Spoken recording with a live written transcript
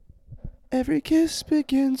Every kiss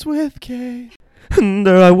begins with K. And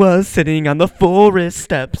there I was, sitting on the forest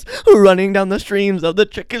steps, running down the streams of the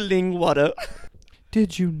trickling water.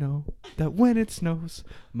 Did you know that when it snows,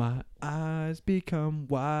 my eyes become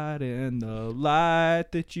wide and the light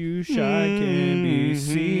that you shine can be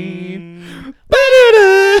seen?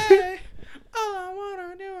 All I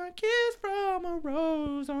wanna do is kiss from a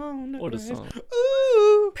rose on the What a grass. song.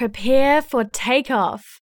 Ooh. Prepare for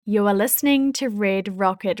takeoff. You are listening to Red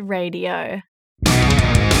Rocket Radio.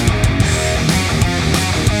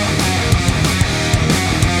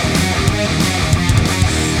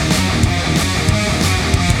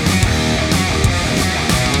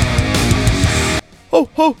 Ho,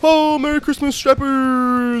 ho, ho! Merry Christmas,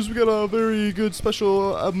 strappers! We got a very good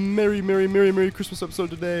special, Merry Christmas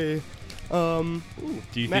episode today. Ooh,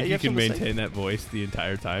 Do you Matt, think you have can something to say? maintain that voice the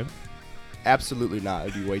entire time? Absolutely not.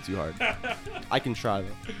 It'd be way too hard. I can try,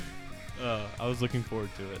 though. I was looking forward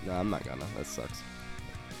to it. No, I'm not gonna. That sucks.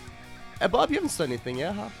 Hey, Bob, you haven't said anything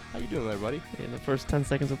yet, huh? How you doing there, buddy? In the first 10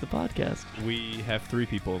 seconds of the podcast. We have 3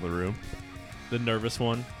 people in the room. The nervous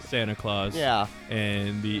one, Santa Claus, Yeah.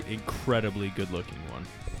 and the incredibly good-looking one.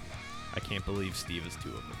 I can't believe Steve is 2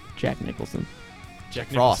 of them. Jack Nicholson. Jack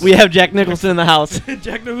Frost. We have Jack Nicholson in the house.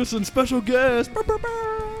 Jack Nicholson, special guest. Bow, bow,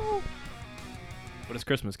 bow. But it's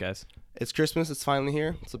Christmas, guys. It's Christmas. It's finally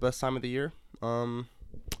here. It's the best time of the year. I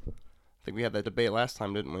think we had that debate last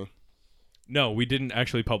time, didn't we? No, we didn't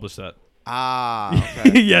actually publish that. Ah,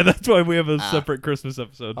 okay. Yeah, that's why we have a Ah. separate Christmas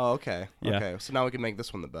episode. Oh, okay. Yeah. Okay. So now we can make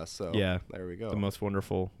this one the best. So Yeah. there we go. The most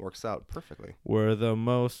wonderful. Works out perfectly. We're the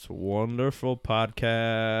most wonderful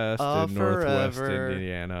podcast in Northwest forever.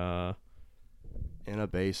 Indiana. In a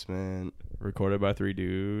basement. Recorded by 3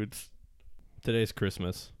 dudes. Today's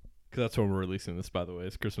Christmas. Because that's when we're releasing this, by the way.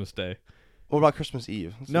 It's Christmas Day. What about Christmas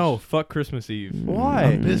Eve? No, fuck Christmas Eve. Why?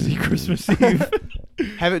 I'm busy Christmas Eve.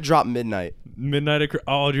 Have it drop midnight. Midnight.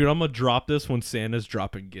 Oh, dude, I'm going to drop this when Santa's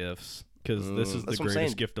dropping gifts. Because this is the that's what I'm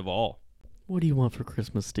greatest saying. gift of all. What do you want for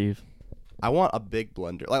Christmas, Steve? I want a big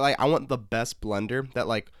blender. Like I want the best blender that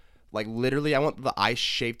like literally I want the ice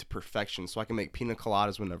shaped to perfection so I can make pina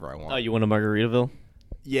coladas whenever I want. Oh, you want a Margaritaville?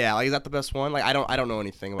 Yeah, like is that the best one? Like I don't know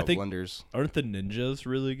anything about think- blenders. Aren't the ninjas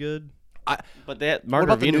really good? But that What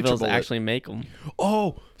about the Margaritavilles NutriBullet? actually make them.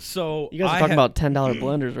 Oh, so You guys are I talking ha- about $10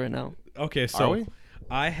 blenders right now. Okay, Are so we?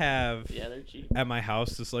 I have Yeah, they're cheap. at my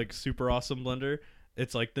house this like super awesome blender.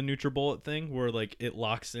 It's like the NutriBullet thing where like it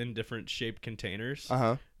locks in different shaped containers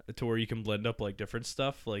Uh-huh. to where you can blend up like different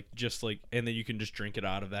stuff, like just like, and then you can just drink it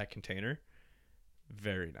out of that container.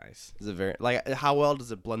 Very nice. Is it very like how well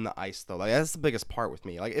does it blend the ice though? Like that's the biggest part with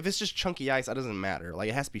me. Like if it's just chunky ice, that doesn't matter. Like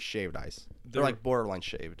it has to be shaved ice. They're There- like borderline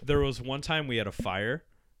shaved. There was one time we had a fire,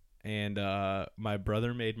 and my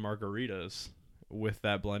brother made margaritas with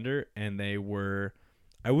that blender, and they were,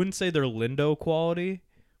 I wouldn't say they're Lindo quality,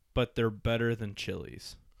 but they're better than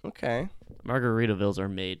Chili's. Okay. Margaritavilles are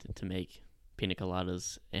made to make pina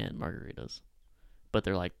coladas and margaritas. But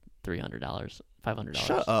they're like $300, $500.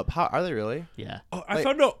 Shut up. How are they really? Yeah, Oh, I Like-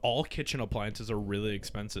 found out all kitchen appliances are really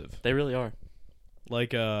expensive. they really are.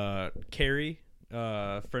 Like Carrie,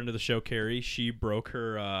 friend of the show Carrie, she broke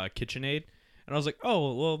her KitchenAid, and I was like,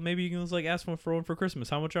 oh well, maybe you can just like ask one for Christmas.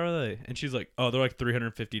 How much are they? And she's like, oh, they're like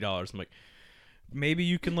 $350. I'm like, maybe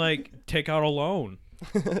you can like take out a loan,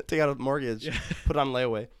 Take out a mortgage. Yeah. Put it on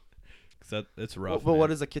layaway. cause it's rough. But man.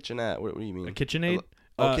 what is a kitchenette? What do you mean? a KitchenAid?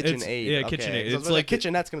 Oh, It's- KitchenAid. Yeah, Okay. KitchenAid. So It's a like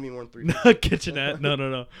kitchenette's gonna be more than no $3. KitchenAid.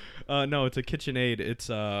 No. No, it's a KitchenAid. It's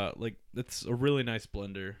like it's a really nice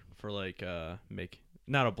blender for like make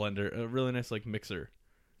not a blender, a really nice like mixer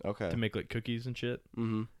Okay. to make like cookies and shit.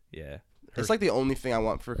 Mm-hmm. Yeah. It's like the only thing I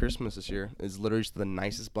want for Christmas this year is literally just the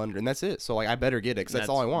nicest blender, and that's it. So like I better get it because that's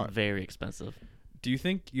all I want. Very expensive. Do you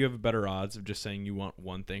think you have better odds of just saying you want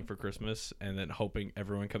one thing for Christmas and then hoping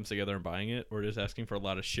everyone comes together and buying it, or just asking for a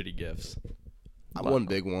lot of shitty gifts? One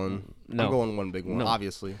big one. No. I'm going one big one. No.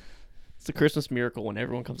 Obviously. It's a Christmas miracle when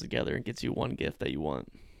everyone comes together and gets you one gift that you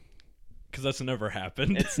want. Because that's never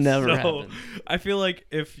happened. It's never So, happened. I feel like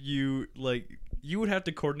if you you would have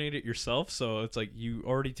to coordinate it yourself, so it's like you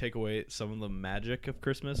already take away some of the magic of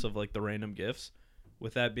Christmas of like the random gifts.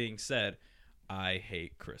 With that being said, I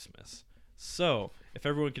hate Christmas. So if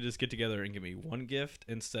everyone could just get together and give me one gift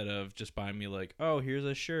instead of just buying me like, oh, here's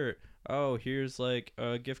a shirt, oh, here's like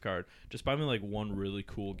a gift card, just buy me like one really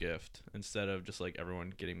cool gift instead of just like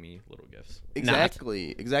everyone getting me little gifts.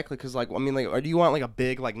 Exactly. Because like I mean like, or do you want like a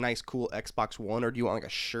big like nice cool Xbox One, or do you want like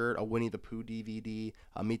a shirt, a Winnie the Pooh DVD,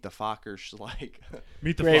 a Meet the Fockers like?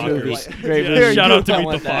 Meet the Great Fockers. movie. Like- Great Yeah, movie. shout out to I Meet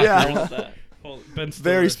want the that. Fockers. I want that. Ben Stiller,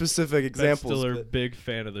 very specific Ben examples. Stiller, but big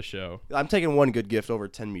fan of the show. I'm taking one good gift over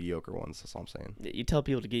 10 mediocre ones. That's all I'm saying. You tell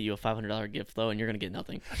people to get you a $500 gift though, and you're gonna get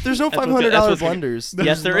nothing. There's no That's $500 what's- blenders.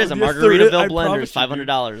 Yes, there is a Yes, there is. I Margaritaville blender. promise Is you,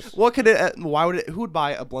 $500. What could it? Why would it? Who would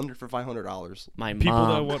buy a blender for $500? My People mom.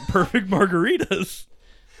 that want perfect margaritas.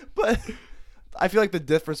 But I feel like the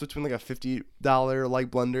difference between like a $50 like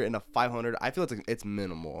blender and a $500, I feel it's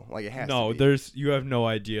minimal. Like it has. No, to be. you have no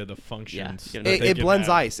idea the functions. Yeah, that It, they it can blends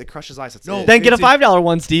have. ice. It crushes ice. That's No, it. Then get a It's a- $5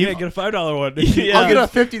 one, Steve. Yeah, get a $5 one. Yeah. I'll get a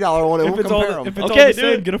 $50 one and If we'll it's all, compare if them. it's Okay, all the do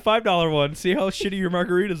same, it. get a $5 one. See how shitty your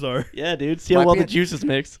margaritas are. Yeah, dude. See how My well the peanut- juices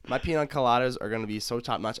mix. My peanut coladas are gonna be so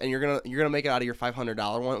top notch, and you're gonna make it out of your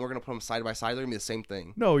 $500 one. We're gonna put them side by side. They're gonna be the same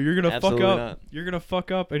thing. No, you're gonna Absolutely fuck up. not. You're gonna fuck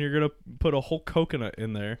up, and you're gonna put a whole coconut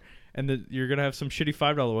in there, and then you're gonna have some shitty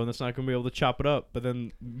 $5 one that's not gonna be able to chop it up. But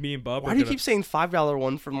then me and Bob Why are do you gonna, keep saying $5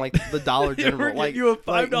 one from like the Dollar Yeah, we're General? getting Like you a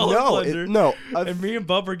 $5 blender. No, and me and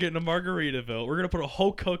Bub are getting a Margaritaville. We're gonna put a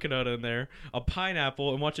whole coconut in there, a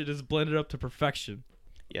pineapple, and watch it just blend it up to perfection.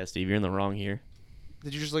 Yeah, Steve, you're in the wrong here.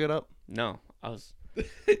 Did you just look it up? No, I was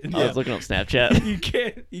Yeah. looking up Snapchat.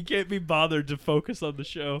 You can't be bothered to focus on the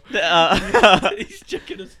show. Uh, He's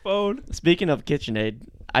checking his phone. Speaking of KitchenAid,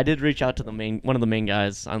 I did reach out to one of the main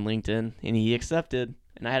guys on LinkedIn, and he accepted.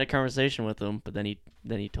 And I had a conversation with him, but then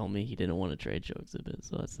he told me he didn't want a trade show exhibit,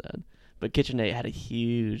 so that's sad. But KitchenAid had a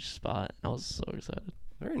huge spot. I was so excited.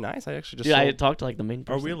 Very nice. I actually just. Dude, I sold- talked to like the main Are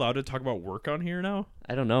person. we allowed to talk about work on here now?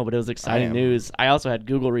 I don't know, but it was exciting am. news. I also had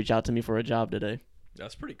Google reach out to me for a job today.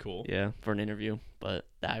 That's pretty cool. Yeah, for an interview, but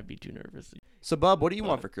I'd be too nervous. So, Bub, what do you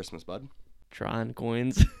want for Christmas, bud? Tron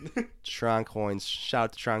coins. Tron coins. Shout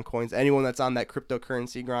out to Tron coins. Anyone that's on that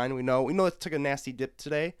cryptocurrency grind, we know it took a nasty dip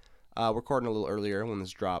today. We're recording a little earlier when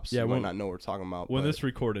this drops. Yeah, you might when- not know what we're talking about. When but this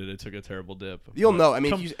recorded, it took a terrible dip. you'll But know. I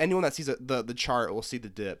mean, come- anyone that sees the chart will see the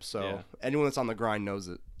dip. So Yeah. anyone that's on the grind knows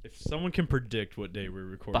it. if someone can predict what day we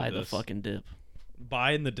recorded Buy the this, fucking dip.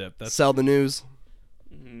 buy in the dip. That's Sell the news.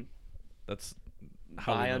 Mm-hmm. that's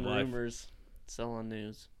how Buy we on live life. rumors, sell on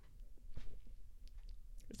news.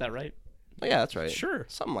 Is that right? Oh, yeah, that's right. Sure.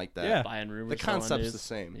 Something like that. Yeah. Buy on rumors. The sell on concept's news. the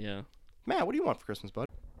same. Yeah. Matt, what do you want for Christmas, bud?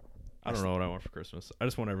 I don't know what I want for Christmas. I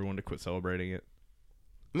just want everyone to quit celebrating it.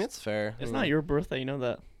 I mean, it's fair. It's I not mean, your birthday, you know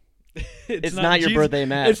that. It's It's not your Jesus- birthday,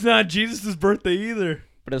 Matt. It's not Jesus' birthday either.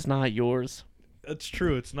 But it's not yours. That's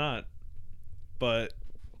true. It's not. But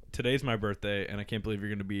today's my birthday, and I can't believe you're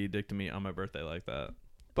gonna be a dick to me on my birthday like that.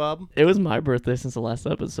 Bub. It was my birthday since the last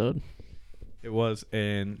episode. It was,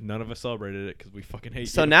 and none of us celebrated it because we fucking hate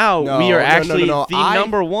So you. now No, we are no, no, actually no. the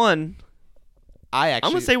number one. I actually.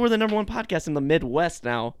 I'm gonna say we're the number one podcast in the Midwest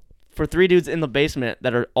now for three dudes in the basement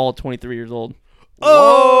that are all 23 years old.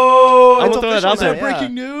 Oh, I'm it's gonna throw that official. out Is that there.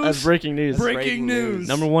 breaking news? That's breaking news. Break- breaking breaking news. news.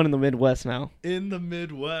 Number one in the Midwest now in the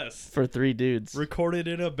Midwest, for three dudes recorded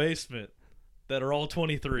in a basement that are all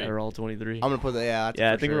 23. that are all 23. I'm gonna put that. Yeah, that's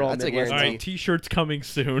Yeah, for I think sure. we're all That's a Midwest. All guarantee. right, T-shirts coming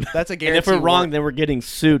soon. That's a And guarantee. if we're wrong, one- then we're getting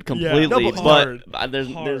sued completely. No, but but hard.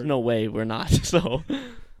 there's Hard. no way we're not. So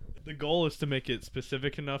The goal is to make it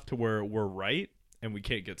specific enough to where we're right and we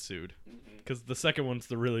can't get sued. Because the second one's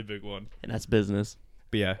the really big one. and that's business.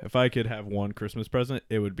 But yeah, if I could have one Christmas present,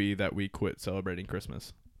 it would be that we quit celebrating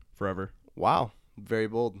Christmas forever. Wow, very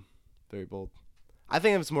bold, very bold. I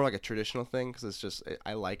think it's more like a traditional thing because it's just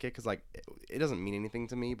I like it because like it doesn't mean anything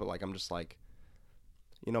to me, but like I'm just like,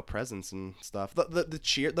 presents and stuff. The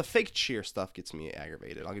cheer, the fake cheer stuff gets me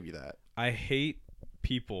aggravated. I'll give you that. I hate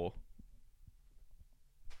people.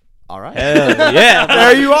 All right. Hell yeah,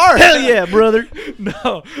 There you are. Hell yeah, brother.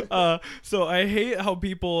 No, so I hate how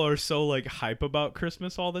people are so like hype about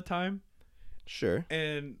Christmas all the time. Sure.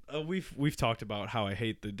 And we've talked about how I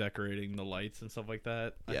hate the decorating the lights and stuff like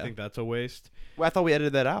that. Yeah. I think that's a waste. Well, I thought we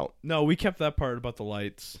edited that out. No, we kept that part about the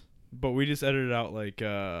lights, but we just edited out like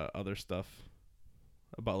other stuff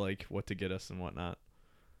about like what to get us and whatnot.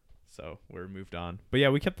 So we're moved on. But yeah,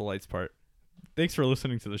 we kept the lights part. Thanks for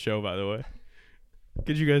listening to the show, by the way.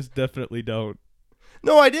 Because you guys definitely don't.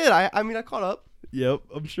 No, I did. I mean, I caught up. Yep,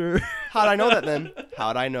 I'm sure. How'd I know that then?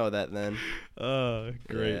 How'd I know that then?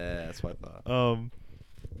 Great. Yeah, that's what I thought.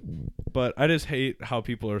 But I just hate how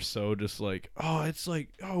people are so just like, oh, it's like,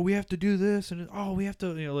 oh, we have to do this, and oh, we have to,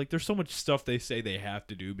 like, there's so much stuff they say they have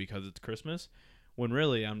to do because it's Christmas, when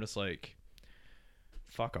really I'm just like,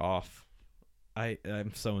 fuck off.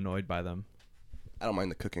 I'm so annoyed by them. I don't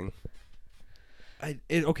mind the cooking.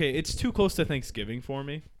 Okay, it's too close to Thanksgiving for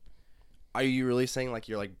me. Are you really saying like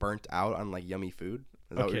you're like burnt out on like yummy food?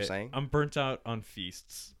 Is that what you're saying? I'm burnt out on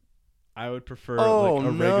feasts. I would prefer Oh, like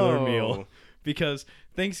a regular no. meal because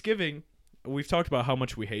Thanksgiving, we've talked about how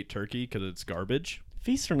much we hate turkey because it's garbage.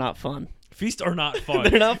 Feasts are not fun. Feasts are not fun.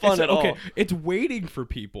 They're not fun It's- at all. Okay, it's waiting for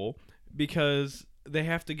people because they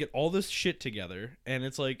have to get all this shit together, and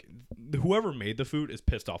it's like whoever made the food is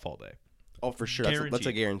pissed off all day. Oh, for sure. That's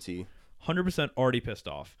a guarantee. 100% already pissed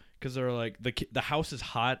off because they're like the house is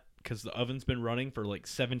hot because the oven's been running for like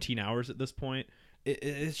 17 hours at this point.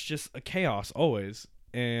 It's just a chaos always.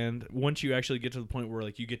 And once you actually get to the point where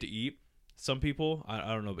like you get to eat, some people,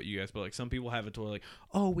 I don't know about you guys, but like some people have it to where like,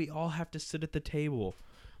 oh, we all have to sit at the table.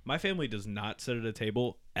 My family does not sit at a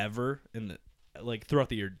table ever throughout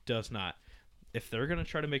the year. Does not. If they're gonna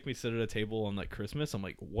try to make me sit at a table on like Christmas, I'm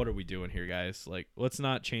like, what are we doing here, guys? Like, let's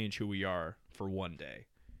not change who we are for one day.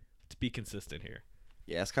 Let's be consistent here.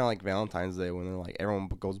 Yeah, it's kind of like Valentine's Day when they're like everyone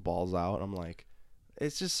goes balls out. I'm like,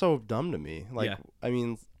 it's just so dumb to me. Like, Yeah. I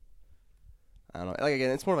mean, I don't know. Like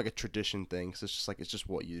again, it's more like a tradition thing. So it's just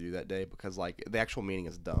what you do that day because like the actual meaning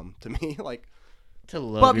is dumb to me. Like To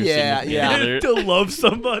love But your yeah, significant yeah. other. To love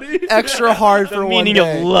somebody. extra hard The for one meaning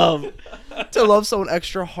day. of love. To love someone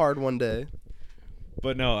extra hard one day.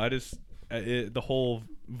 But no, I just the whole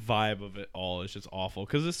vibe of it all is just awful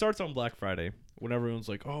because it starts on Black Friday when everyone's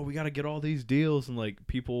like, oh, we got to get all these deals, and like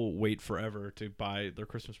people wait forever to buy their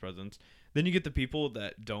Christmas presents. Then you get the people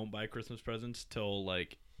that don't buy Christmas presents till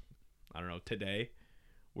like, I don't know, today,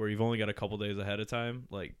 where you've only got a couple days ahead of time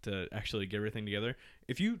like to actually get everything together.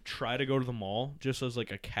 If you try to go to the mall just as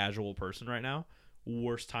like a casual person right now,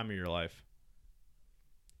 worst time of your life.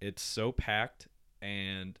 It's so packed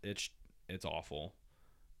and it's awful.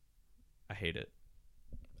 I hate it.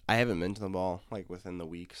 I haven't been to the mall like within the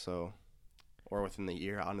week, or within the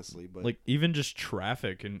year, honestly. But Like even just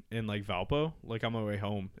traffic in like Valpo, like on my way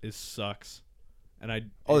home, it sucks. And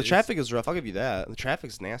the traffic is rough. I'll give you that. The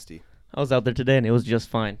traffic's nasty. I was out there today and it was just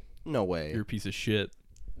fine. No way. You're a piece of shit.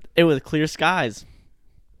 It was clear skies.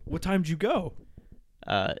 What time did you go?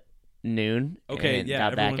 Noon. Okay, and yeah,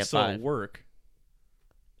 got back everyone's at still 5. at work.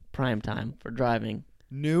 Prime time for driving.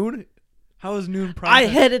 Noon? How is noon prime I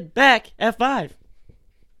time? headed back at 5.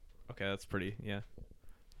 Okay, that's pretty. Yeah,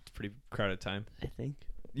 it's a pretty crowded time. I think.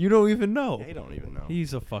 You don't even know. Yeah, you don't even know.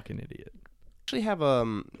 He's a fucking idiot. Actually have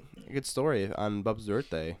a good story on Bub's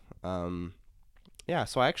birthday. Yeah,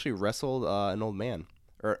 so I actually wrestled an old man,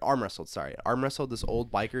 or arm wrestled this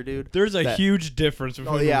old biker dude. There's a that- huge difference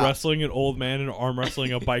between yeah. wrestling an old man and arm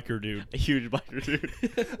wrestling a biker dude. A huge biker dude.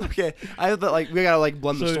 Okay, I thought like we gotta like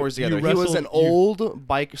blend the So stories you together. He was an wrestled-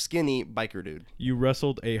 old skinny biker dude. You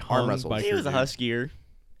wrestled a hung wrestled. biker He was a dude. huskier.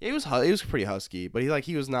 Yeah, he was pretty husky, but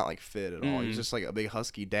he was not like fit at all. He was just like a big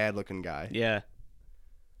husky dad looking guy. Yeah.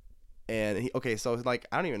 And so like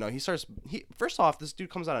I don't even know. First off, this dude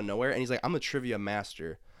comes out of nowhere and he's like, I'm a trivia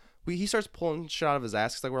master. He starts pulling shit out of his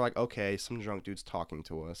ass. 'Cause, like we're like, okay, some drunk dude's talking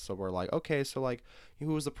to us. So we're like, okay, so like who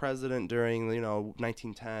was the president during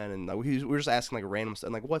 1910? And we're just asking like random stuff.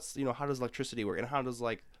 And like what's how does electricity work and how does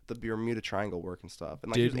like the Bermuda Triangle work and stuff. And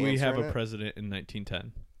like Did he was we have answering a it. president in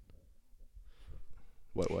 1910?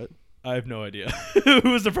 What? I have no idea. Who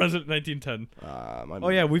was the president in 1910? Oh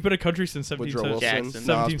yeah, we've been a country since Woodrow 1710. Wilson. Jackson.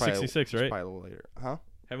 No, it was 1766, probably, right? It's probably a little later. Huh?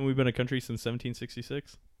 Haven't we been a country since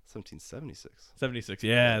 1766? 1776. 76.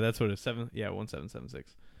 Yeah, that's what it is.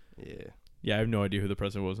 1776. Yeah. Yeah, I have no idea who the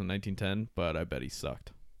president was in 1910, but I bet he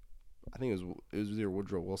sucked. I think it was either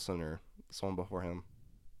Woodrow Wilson or someone before him.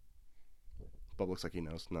 Bub looks like he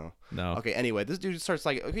knows. No. No. Okay. Anyway, this dude starts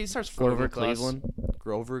he starts flirting Grover with us. Cleveland.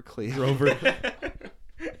 Grover Cleveland. Grover.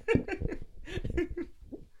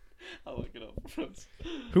 I'll look it up.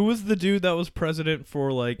 Who was the dude that was president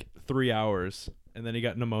for like 3 hours and then he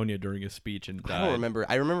got pneumonia during his speech and died? I don't remember.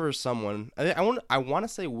 I remember someone. I want to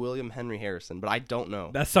say William Henry Harrison, but I don't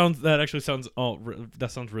know. That actually sounds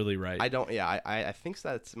that sounds really right. I don't. Yeah. I think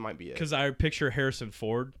that might be it. Because I picture Harrison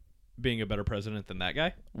Ford being a better president than that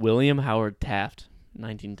guy. William Howard Taft,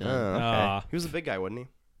 1910. Okay. Ah. He was a big guy, wasn't he?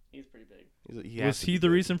 He's pretty big. Was he the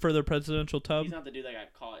reason for the presidential tub? He's not the dude that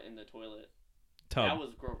got caught in the toilet. Tub. That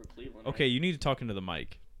was Grover Cleveland. Okay, you need to talk into the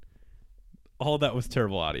mic. All that was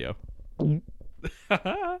terrible audio.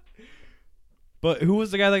 But who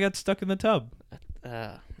was the guy that got stuck in the tub?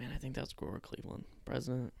 Man, I think that's Grover Cleveland,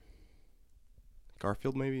 president.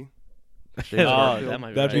 Garfield, maybe. Oh, Garfield? that might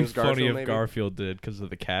be That'd right. be James funny Garfield, if maybe? Garfield did because of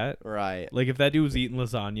the cat. Right. Like if that dude was eating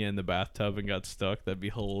lasagna in the bathtub and got stuck, that'd be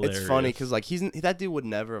hilarious. It's funny because like that dude would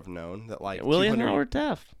never have known that like William 200 Howard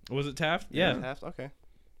Taft. Was it Taft? Yeah. Yeah. Taft? Okay.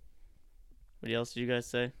 What else did you guys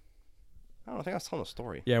say? I don't know. I think I was telling a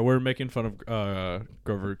story. Yeah, we're making fun of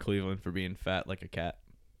Grover Cleveland for being fat like a cat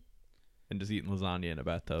and just eating lasagna in a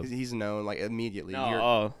bathtub. He's known like immediately.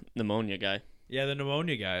 Oh, pneumonia guy. Yeah, the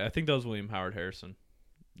pneumonia guy. I think that was William Howard Harrison.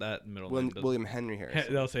 That middle name. doesn't- William Henry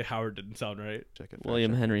Harrison. They'll say Howard didn't sound right. Check it.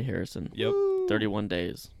 William Henry Harrison. Yep. 31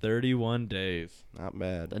 days. 31 days. Not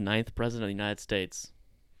bad. The 9th president of the United States.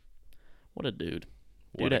 What a dude.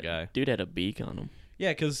 What a guy. Dude had a beak on him.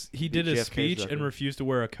 Yeah, because he did his JFK's speech and record. refused to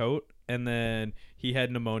wear a coat, and then he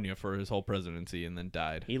had pneumonia for his whole presidency and then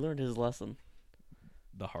died He learned his lesson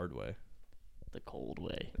the hard way. the cold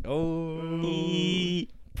way. Oh,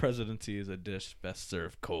 presidency is a dish best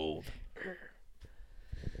served cold.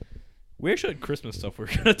 We actually had Christmas stuff we're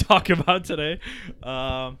going to talk about today.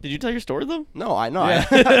 Did you tell your story though? No, I know. Yeah.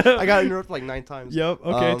 I got interrupted like 9 times. Yep.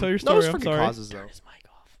 Okay, tell your No, story. it's I'm for good sorry. causes though. His mic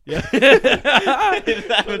off. Yeah.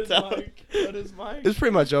 Cut his mic. It's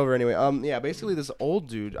pretty much over anyway. Yeah, basically this old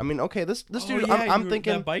dude. I mean, okay, this dude. I'm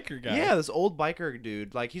thinking. that biker guy. Yeah, this old biker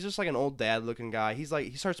dude. Like he's just like an old dad looking guy. He's like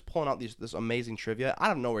he starts pulling out this amazing trivia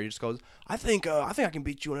out of nowhere. He just goes, I think I can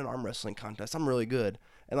beat you in an arm wrestling contest. I'm really good.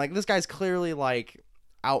 And like this guy's clearly like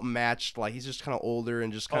outmatched. Like he's just kind of older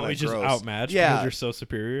and just kind Oh, of he's just gross. outmatched Yeah. because you're so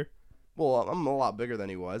superior. Well, I'm a lot bigger than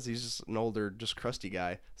he was. He's just an older, just crusty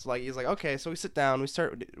guy. So like he's like, okay, so we sit down, we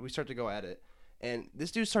start to go at it, and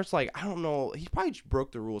this dude starts like, I don't know, he probably just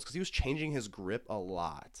broke the rules because he was changing his grip a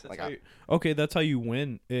lot. That's how you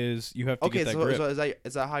win. Is you have to Okay, get that so, grip. so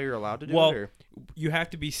is that how you're allowed to do Well, it? Or? You have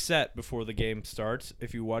to be set before the game starts.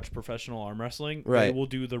 If you watch professional arm wrestling, they Right. will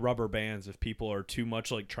do the rubber bands if people are too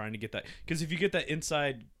much like trying to get that. Because if you get that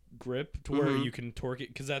inside grip to where Mhm. you can torque it,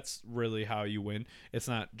 because that's really how you win. It's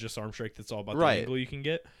not just arm strength. It's all about Right. the angle you can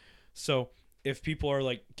get. So if people are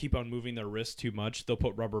like keep on moving their wrists too much, they'll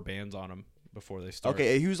put rubber bands on them before they start.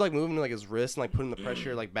 Okay, he was like moving like his wrist and like putting the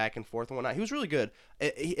pressure like back and forth and whatnot. He was really good.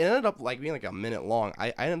 It ended up like being like a minute long.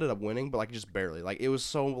 I ended up winning, but like just barely. Like it was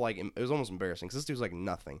so like it was almost embarrassing because this dude's like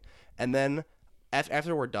nothing. And then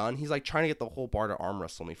after we're done, he's like trying to get the whole bar to arm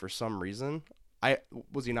wrestle me for some reason.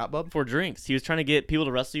 Was he not, bub? For drinks. He was trying to get people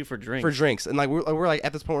to wrestle you for drinks. For drinks, and like we're like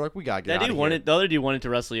at this point we're like we gotta get That out dude of wanted here. the other dude wanted to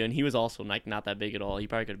wrestle you, and he was also like not that big at all. He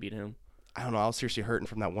probably could have beat him. I don't know. I was seriously hurting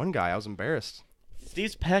from that one guy. I was embarrassed.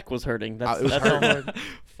 Steve's pec was hurting. That's It was that's how hurting. hard.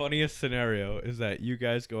 Funniest scenario is that you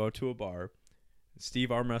guys go out to a bar.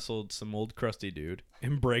 Steve arm wrestled some old crusty dude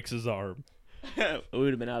and breaks his arm. We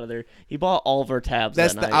would have been out of there. He bought all of our tabs.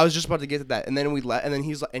 That's that the, night. I was just about to get to that, and then and then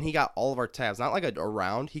he's like, and he got all of our tabs. Not like a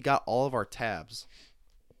round. He got all of our tabs.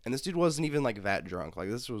 And this dude wasn't even like that drunk.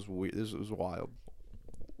 Like this was weird. This was wild.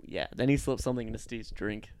 Yeah. Then he slipped something into Steve's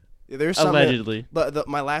drink. There's something. Allegedly.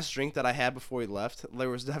 My last drink that I had before he left, there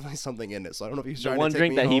was definitely something in it. So I don't know if he's The trying one to take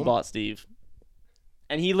drink me that he home. bought Steve.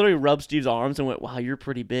 And he literally rubbed Steve's arms and went, "Wow, you're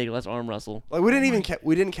pretty big. Let's arm wrestle." Like we didn't even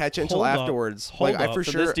we didn't catch it until Hold up. afterwards. Hold Like I up. for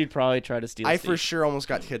So sure this dude probably tried to steal. I Steve. for sure almost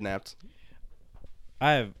got kidnapped.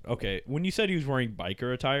 Okay. When you said he was wearing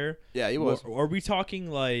biker attire, Yeah, he was. Are we talking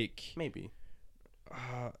like? Maybe.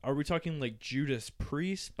 Are we talking like Judas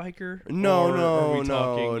Priest biker? No, Or are we no,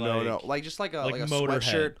 talking no. like- Like just like a like like a Motorhead?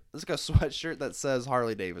 sweatshirt. It's like a sweatshirt that says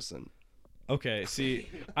Harley Davidson. Okay, see,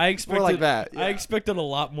 I expected More like that. I yeah. expected a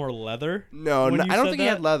lot more leather. No, when no you I don't said think he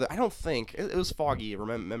had that. leather. I don't think it was foggy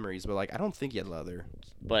memories, but like I don't think he had leather.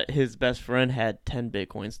 But his best friend had 10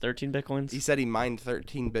 bitcoins, 13 bitcoins. He said he mined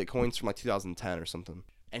 13 bitcoins from like 2010 or something,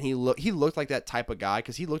 and he looked like that type of guy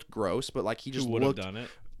because he looked gross, but like he just Who would have looked. done it?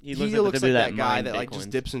 He He looks looks like, like that guy mined that like just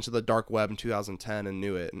bitcoins. dips into the dark web in 2010 and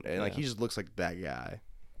knew it, and like Yeah. he just looks like that guy.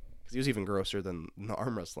 Because he was even grosser than the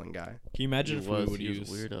arm wrestling guy. Can you imagine He if was, we would he was use?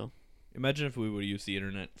 a weirdo. Imagine if we would use the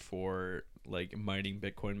internet for like mining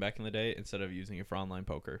Bitcoin back in the day instead of using it for online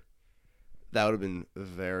poker. That would have been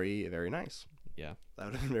very, very nice. Yeah. That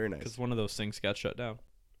would have been very nice. Because one of those things got shut down.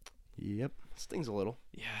 Yep, stings a little.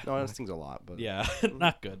 Yeah. No, it stings a lot, but Yeah,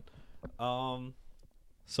 not good.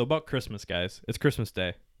 So about Christmas, guys. It's Christmas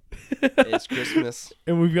Day. it's Christmas.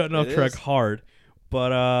 And we've gotten off It track is. hard.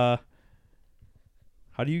 But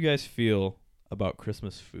how do you guys feel about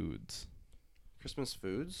Christmas foods? Christmas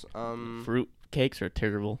foods. Fruit cakes are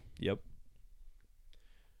terrible. Yep.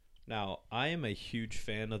 Now, I am a huge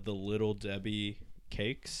fan of the Little Debbie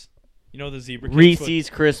cakes. You know the zebra cakes? Reese's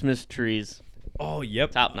Christmas trees, Oh,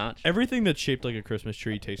 yep. top notch. Everything that's shaped like a Christmas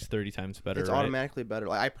tree tastes 30 times better, It's right? automatically better.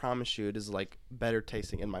 Like I promise you, it is like better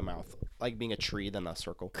tasting in my mouth, like being a tree than a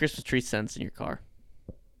circle. Christmas tree scents in your car.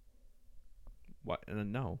 Why?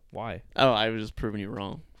 No. Why? Oh, I was just proving you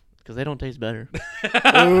wrong because they don't taste better.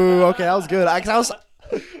 Ooh, okay, that was good. I was.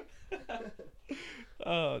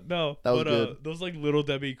 No. That was but, good. Those like Little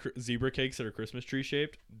Debbie zebra cakes that are Christmas tree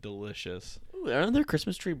shaped, delicious. Ooh, aren't there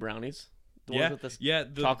Christmas tree brownies? The ones Yeah. with the Yeah,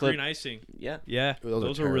 the chocolate- green icing. yeah. Yeah. Ooh,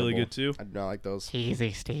 those are really terrible. good too. I do not like those.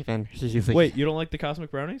 Easy, Steven. Easy. Wait, you don't like the cosmic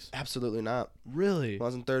brownies? Absolutely not. Really? When I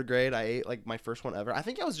was in 3rd grade, I ate like my first one ever. I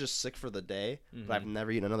think I was just sick for the day, but I've never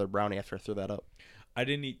eaten another brownie after I threw that up. I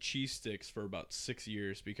didn't eat cheese sticks for about 6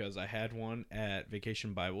 years because I had one at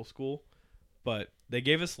Vacation Bible School, but they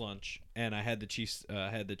gave us lunch and I had the cheese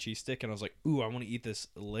stick and I was like, "Ooh, I want to eat this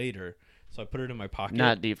later." So I put it in my pocket.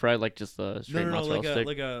 Not deep fried, like just a straight no, mozzarella stick.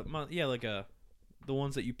 like the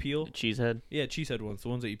ones that you peel. The cheesehead. Yeah, cheesehead ones, the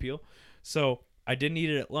ones that you peel. So I didn't eat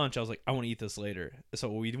it at lunch. I was like, I want to eat this later. So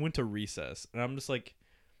we went to recess, and I'm just like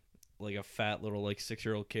a fat little like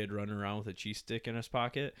 6-year-old kid running around with a cheese stick in his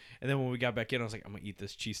pocket. And then when we got back in, I was like, I'm gonna eat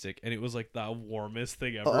this cheese stick, and it was like the warmest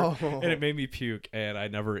thing ever, Oh. and it made me puke. And I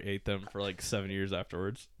never ate them for like 7 years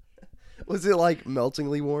afterwards. Was it like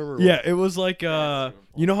meltingly warm? Or Yeah, it was like you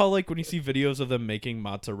know how like when you see videos of them making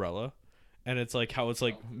mozzarella, and it's like how it's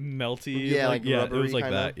like melty. Yeah, like it rubbery was like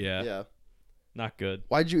kinda? that. Yeah, not good.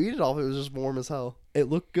 Why'd you eat it all if it was just warm as hell? It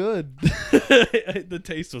looked good. The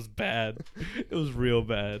taste was bad. It was real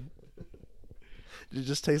bad. Did it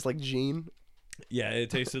just taste like Gene? Yeah, it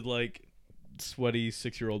tasted like sweaty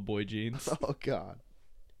 6-year-old boy jeans. Oh God.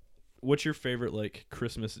 What's your favorite like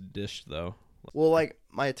Christmas dish though? Well, like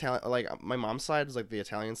my mom's side is like the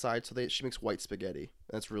Italian side, so she makes white spaghetti.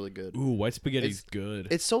 That's really good. Ooh, white spaghetti's good.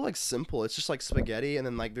 It's so like simple. It's just like spaghetti, and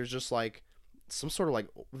then like there's just like some sort of like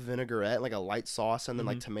vinaigrette, like a light sauce, and then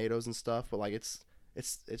like tomatoes and stuff. But like it's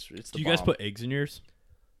the Do you guys bomb. put eggs in yours?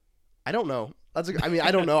 I don't know. I mean,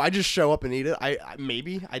 I don't know. I just show up and eat it. I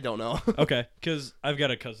maybe I don't know. Okay, because I've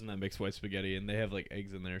got a cousin that makes white spaghetti, and they have like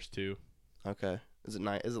eggs in theirs too. Okay. Is it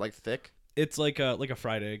nice? Is it like thick? It's like a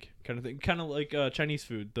fried egg kind of thing, kind of like Chinese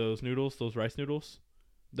food. Those noodles, those rice noodles,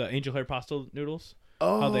 the angel hair pasta noodles.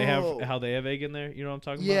 Oh. How they have egg in there. You know what I'm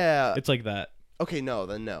talking about? Yeah. It's like that. Okay. No.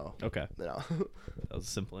 Then no. Okay, No. that was a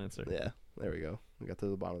simple answer. Yeah. There we go. We got to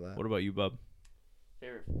the bottom of that. What about you, bub?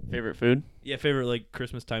 Favorite food? Yeah, favorite like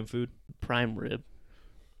Christmas time food. Prime rib.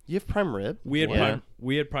 You have prime rib? We had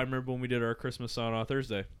Yeah. prime rib when we did our Christmas on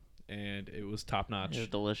Thursday, and it was top notch. It was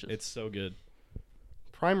delicious. It's so good.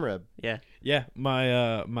 Prime rib. Yeah. Yeah,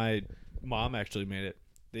 my mom actually made it.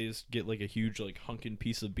 They just get like a huge like hunkin'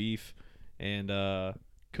 piece of beef and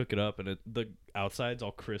cook it up, and the outside's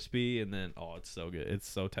all crispy, and then it's so good. It's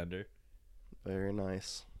so tender. Very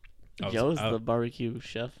nice. Joe's the barbecue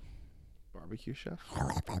chef. Barbecue chef.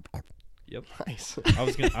 Yep. Nice.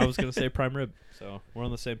 I was gonna say prime rib, so we're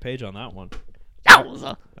on the same page on that one.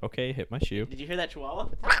 Yowza. Okay, hit my shoe. Did you hear that chihuahua?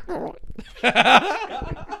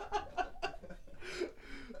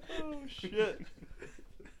 Oh shit.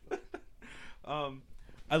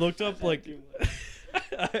 I looked up like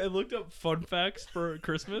I looked up fun facts for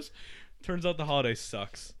Christmas. Turns out the holiday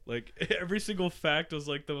sucks. Like every single fact was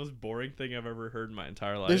like the most boring thing I've ever heard in my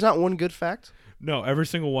entire life. There's not one good fact. No, every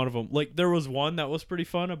single one of them. Like there was one that was pretty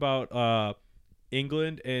fun about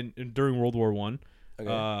England and during World War One.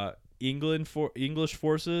 Okay. English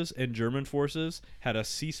forces and German forces had a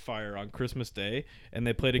ceasefire on Christmas Day, and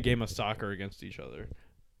they played a game of soccer against each other.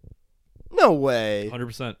 No way.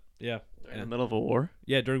 100%. Yeah. In the middle of a war?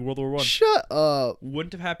 Yeah, during World War One. Shut up.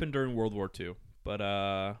 Wouldn't have happened during World War Two, but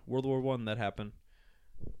World War One that happened.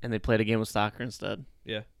 And they played a game of soccer instead.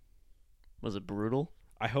 Yeah. Was it brutal?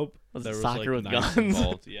 I hope Was there it was soccer like with knives guns?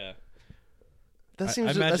 involved. Yeah. That I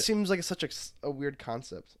seems imagine- that seems like such a weird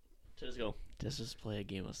concept. To just go, let's just play a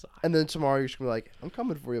game of soccer. And then tomorrow you're just gonna be like, I'm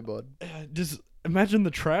coming for you, bud. Just imagine the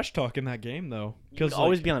trash talk in that game though, You would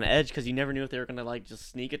always be on edge because you never knew if they were gonna like just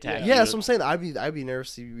sneak attack. Yeah, you. that's what I'm saying. I'd be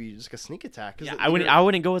nervous to be just a sneak attack. 'Cause Yeah, the- I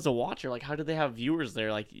wouldn't go as a watcher. Like, how did they have viewers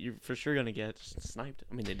there? Like, you're for sure gonna get sniped.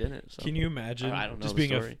 I mean, they didn't. So. Can you imagine I don't know just the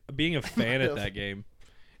being story. being a fan at that game,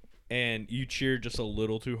 and you cheer just a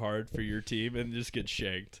little too hard for your team and just get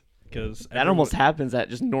shanked? Because That almost happens at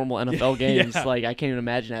just normal NFL games. Yeah. Like, I can't even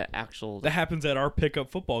imagine at actual. that happens at our pickup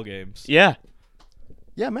football games. Yeah.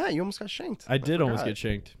 Yeah, Matt, you almost got shanked. I did almost forgot. get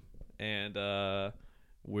shanked, and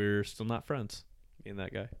we're still not friends. Me and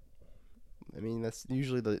that guy. I mean, that's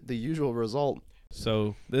usually the usual result.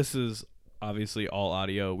 So this is obviously all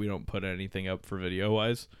audio. We don't put anything up for video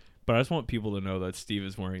wise. But I just want people to know that Steve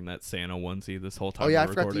is wearing that Santa onesie this whole time. Oh yeah, I we're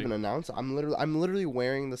forgot to recording. even announce it. I'm literally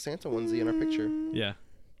wearing the Santa onesie in our picture. Yeah.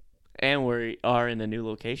 And we are in a new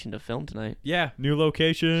location to film tonight. Yeah. New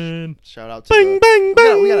location. Shout out to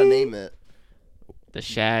we gotta name it. The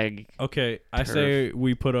Shag. Okay, I Turf. say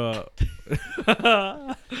we put a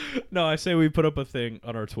No, I say we put up a thing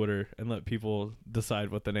on our Twitter and let people decide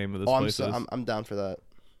what the name of this place is. I'm down for that.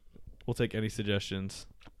 We'll take any suggestions.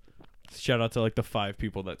 Shout out to like the 5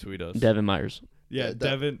 people that tweet us. Devin Myers. Yeah,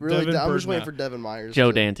 Devin. Really, Devin, I'm Bird, just waiting and for Devin Myers.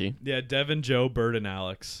 Joe to- Dante. Yeah, Devin, Joe, Bird, and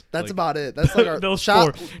Alex. That's Like, about it. That's like our those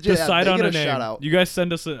shout, 4. yeah, Decide they on get a name. shout out. You guys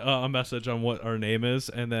send us a message on what our name is,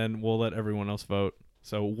 and then we'll let everyone else vote.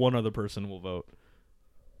 So one other person will vote.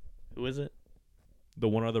 Who is it? The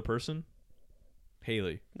one other person?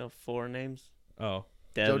 Haley. No, 4 names. Oh.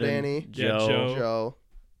 Devin, Danny. Yeah, Joe, Joe. Joe.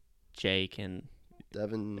 Jake, and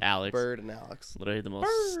Devin, Alex. Bird, and Alex. Literally the most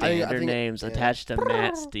I think- standard names yeah. attached to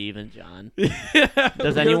Matt, Steve, and John. Does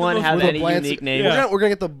Does anyone have We're the any Blance- unique names? Yeah. We're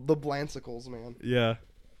gonna get the Blancicles, man. Yeah.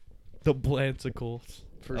 The Blancicles.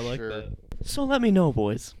 For I like sure. that. So let me know,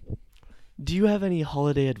 boys. Do you have any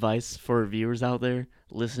holiday advice for viewers out there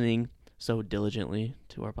listening so diligently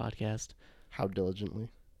to our podcast? How diligently?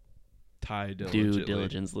 Tie Do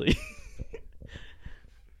diligently.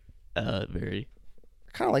 Very.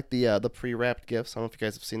 I kind of like the pre-wrapped gifts. I don't know if you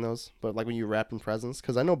guys have seen those, but like when you wrap in presents,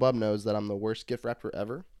 because I know Bub knows that I'm the worst gift wrapper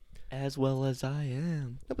ever. As well as I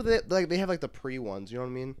am. No, but they have like the pre ones. You know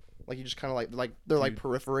what I mean? Like you just kind of like they're like Dude,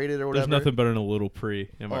 perforated or There's whatever. nothing better than a little pre.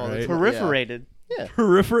 Am Oh, I that's right? what- Perforated. Yeah.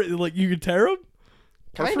 Peripherate, like you can tear them?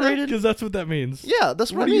 Kinda. Because that's what that means. Yeah,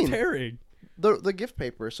 that's What what are I you mean. tearing? The gift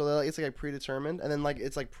paper, so that, like, it's like predetermined, and then like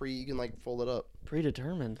it's like you can like fold it up.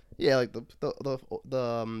 Predetermined. Yeah, like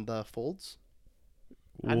the folds.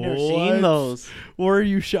 I've never seen those. Where are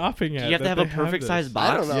you shopping at? Do you have to that have a they perfect this? size I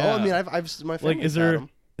box? don't know. Yeah. I mean, I've my family Is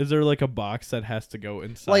there like a box that has to go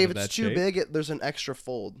inside? like of if it's that too shape? big, there's an extra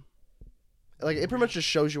fold. Like it pretty much just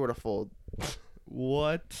shows you where to fold.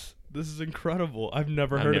 What? This is incredible. I've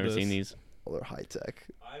never I've heard never of this. seen these. Oh, they're high tech.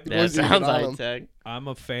 That Boys do sounds get on high 'em. tech. I'm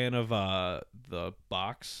a fan of the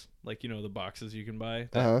box, like the boxes you can buy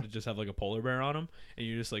that Uh-huh. just have like a polar bear on them, and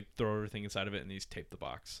you just like throw everything inside of it and you just tape the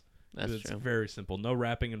box. That's It's true. very simple, no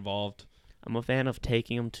wrapping involved. I'm a fan of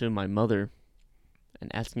taking them to my mother and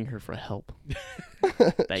asking her for help.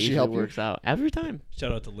 That She usually help you? works out every time.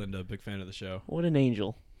 Shout out to Linda, big fan of the show. What an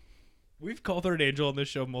angel. We've called her an angel on this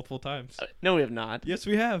show multiple times. No, we have not. Yes,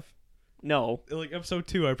 we have. No, Like episode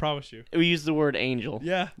 2, I promise you. we use the word angel.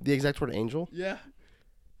 Yeah, The exact word angel. yeah.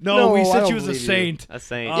 No, No, we I said don't she was a believe you. saint. A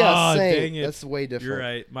saint. Yeah. Yeah, dang same. it. That's way different. You're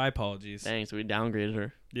right. My apologies. Dang, so we downgraded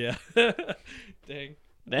her. Yeah. Dang.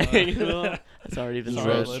 Dang, well, that's already been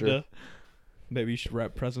Sorry, That's said. true. Linda. Maybe you should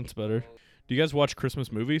wrap presents better. Do you guys watch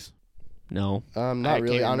Christmas movies? No. Not I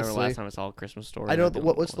really, can't remember honestly. last time I saw a Christmas Story. I know and don't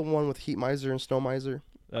what's the one with Heat Miser and Snow Miser.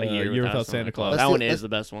 A Year Without Santa Claus. That's That the- one that's- is the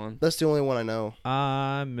best one. That's the only one I know.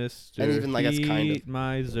 I'm Mr. And even, like, that's kind of- Heat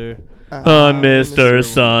Miser. Mr.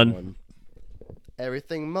 Sun.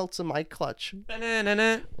 Everything melts in my clutch.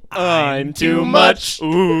 I'm too much.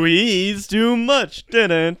 Ooh, he's too much.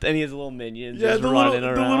 And he has a little minion Yeah, just the running little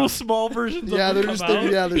around. small versions Yeah, of they're them just come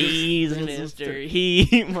out. yeah, they're just, He's they're just- Mr.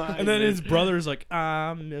 He. And then his brother's like,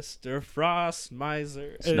 I'm Mr. Frost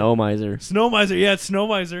Miser. Snow Miser. Snow Miser. Yeah, it's Snow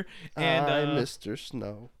Miser. And I'm Mr.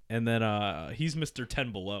 Snow. and then he's Mr.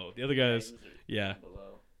 10 below. The other guy's yeah,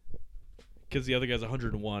 because the other guy's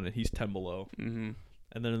 101 and he's 10 below. Mm-hmm.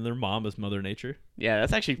 And then their mom is Mother Nature. Yeah,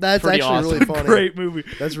 that's actually That's pretty actually awesome. really funny. Great movie.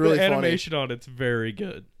 That's really the funny. animation on it's very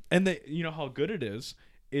good. And you know how good it is?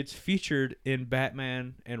 It's featured in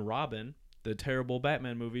Batman and Robin, the terrible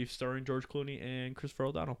Batman movie starring George Clooney and Christopher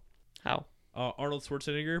O'Donnell. How? Arnold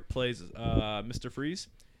Schwarzenegger plays Mr. Freeze,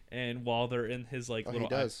 and while they're in his like Oh, he little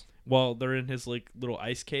does. while they're in his like little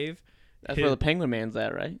ice cave. That's where the Penguin Man's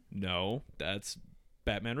at, right? No, that's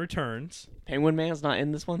Batman Returns. Penguin Man's not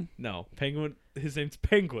in this one? No, Penguin. His name's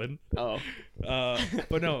Penguin. Oh.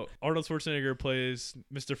 But no, Arnold Schwarzenegger plays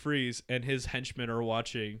Mr. Freeze, and his henchmen are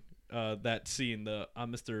watching that scene. The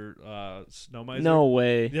Mr. Snow Miser. No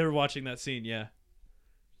way. They're watching that scene. Yeah.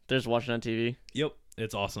 They're just watching on TV. Yep.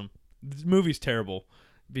 It's awesome. This movie's terrible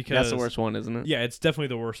because That's the worst one, isn't it? Yeah, it's definitely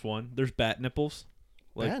the worst one. There's bat nipples.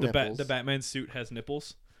 Like Bat the nipples? the Batman suit has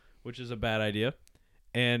nipples, which is a bad idea.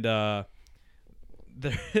 And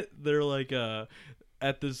they're like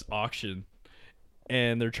at this auction,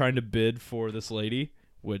 and they're trying to bid for this lady,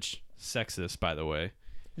 which sexist by the way,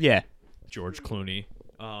 Yeah. George Clooney.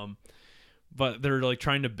 But they're like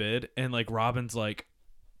trying to bid, and like Robin's like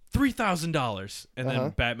 $3,000, and then Uh-huh.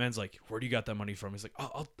 Batman's like, "Where do you got that money from?" He's like,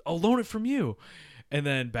 "I'll loan it from you." And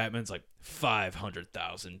then Batman's like,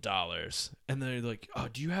 $500,000. And then they're like, "Oh,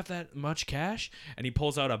 do you have that much cash?" And he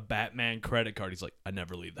pulls out a Batman credit card. He's like, "I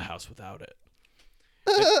never leave the house without it."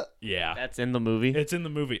 Yeah. That's in the movie. It's in the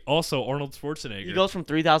movie. Also, Arnold Schwarzenegger. He goes from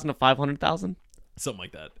 3,000 to 500,000? Something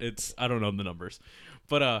like that. I don't know the numbers.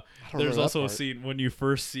 But don't there's remember that also a part. scene when you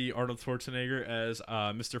first see Arnold Schwarzenegger as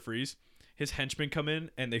Mr. Freeze. His henchmen come in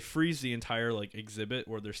and they freeze the entire like exhibit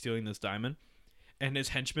where they're stealing this diamond. And his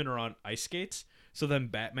henchmen are on ice skates. So then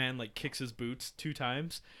Batman like kicks his boots 2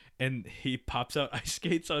 times and he pops out ice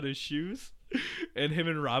skates on his shoes. And him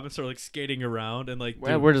and Robin start like skating around and like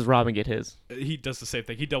Where does Robin get his? he does the same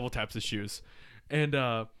thing. He double taps his shoes. And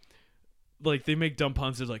like they make dumb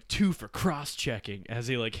puns. There's like 2 for cross checking as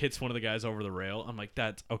he like hits one of the guys over the rail. I'm like,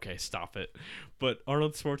 that's okay, stop it. But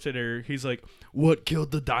Arnold Schwarzenegger, he's like, "What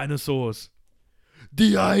killed the dinosaurs?"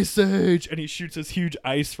 the Ice Age, and he shoots this huge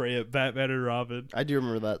ice ray at Batman and Robin. I do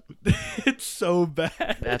remember that. It's so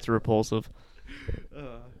bad. That's repulsive.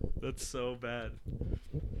 That's so bad.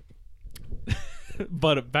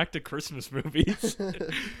 But back to Christmas movies.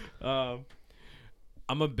 I'm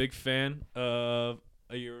a big fan of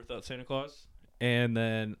A Year Without Santa Claus, and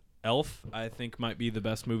then Elf. I think might be the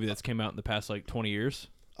best movie that's came out in the past like 20 years.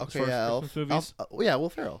 Okay, far as yeah, Christmas Elf. movies? Yeah, Will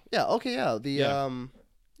Ferrell. Yeah, okay, yeah. Yeah.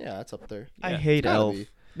 Yeah, that's up there. I Yeah. hate It's gotta Elf. be.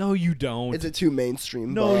 No, you don't. Is it too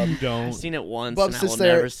mainstream? No, Bub? you I've don't. seen it once, Bub and I sits will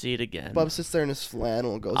there- never see it again. Bub sits there in his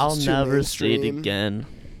flannel and goes, I'll "It's too never see it mainstream." again.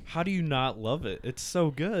 How do you not love it? It's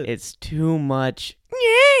so good. It's too much.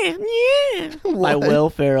 Yeah, yeah. By What? Will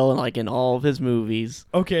Ferrell, like in all of his movies.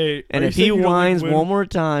 okay. And are if you he saying you don't like whines Win- one more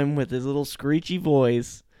time with his little screechy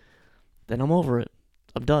voice, then I'm over it.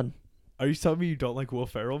 I'm done. Are you telling me you don't like Will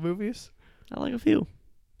Ferrell movies? I like a few.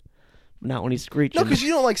 Not when he's screeching. No, because you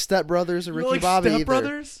don't like Step Brothers or You Ricky like Bobby Step either.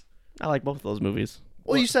 Brothers? I like both of those movies.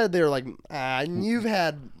 Well, you said they were like, and you've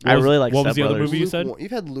had I really like what Step was the other Brothers. movie you said?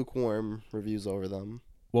 you've had lukewarm reviews over them.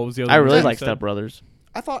 What was the other I movie really you like said? Step Brothers.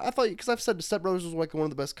 I thought because I've said Step Brothers was like one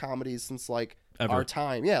of the best comedies since like Ever. our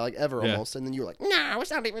time. Yeah, like ever Yeah. almost. And then you were like, no,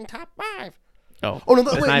 it's not even top 5. Oh, Oh no,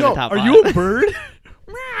 it's wait, not no. even top Are five. you a bird?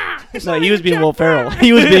 No, he was being Will Ferrell.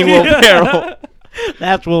 He was being Will Ferrell.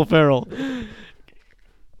 That's Will Ferrell.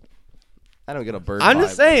 I don't get a bird. I'm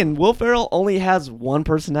just vibe. saying, Will Ferrell only has one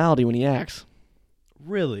personality when he acts.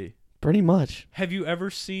 Really? Pretty much. Have you ever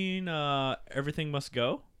seen Everything Must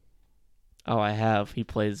Go? Oh, I have. He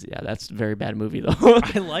plays. Yeah, that's a very bad movie though.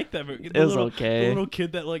 I like that movie. It was The okay. little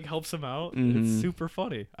kid that like helps him out. Mhm. It's super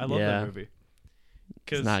funny. I love Yeah. that movie.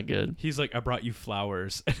 It's not good. He's like, I brought you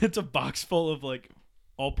flowers, and it's a box full of like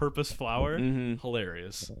all-purpose flour. Mm-hmm.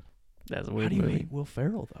 Hilarious. That's a How weird do you movie. hate Will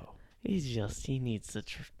Ferrell though? He needs to,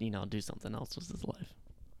 do something else with his life.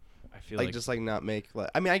 I feel Like like just like not make like.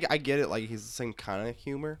 I mean, I get it. Like he's the same kind of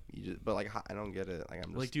humor. But like I don't get it. Like I'm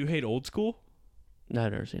just. like, do you hate Old School? No,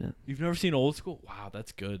 I've never seen it. You've never seen Old School? Wow,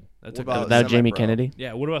 that's good. That's What a about good. That Jamie Semi-Pro? Kennedy.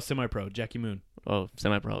 Yeah. What about Semi-Pro? Jackie Moon. Oh,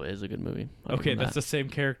 Semi-Pro is a good movie. I'll give Okay, him that's that. the same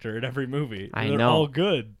character in every movie. I They're know. all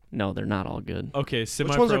good. No, they're not all good. Okay,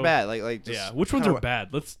 Semi-Pro. which ones are bad? Like just Yeah, which ones kinda are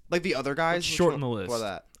bad? Let's Like the other guys. Which shorten one- the list. What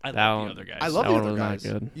that? I That love one- the other guys. I love That the one other was not guys.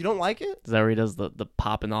 good. You don't like it? Is that where he does the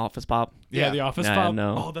pop in the office pop? Yeah, Yeah. the Office Nah, Pop.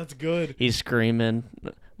 no. Oh, that's good. He's screaming.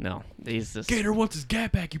 No, he's just. Gator wants his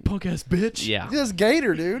gat back, you punk ass bitch. Yeah, This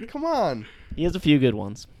Gator, dude. Come on, he has a few good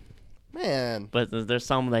ones, man. but there's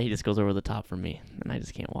some that he just goes over the top for me, and I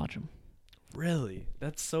just can't watch him. Really?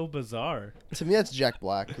 That's so bizarre. To me, that's Jack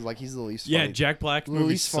Black because like he's the least. Yeah, funny. Jack Black The movies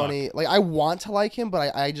least suck. funny. Like I want to like him,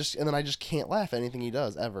 but I just can't laugh at anything he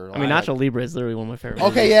does ever. I mean, Like, Nacho Libre is literally one of my favorite.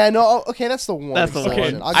 Okay, movies. yeah, no, okay, that's the one. That's the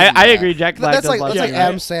exception. one. I'll give him I that. agree. Jack Black That's does like a lot that's of like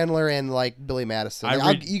things Adam right. Sandler and like Billy Madison. I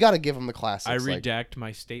Like, read- you got to give him the classics. I like, redact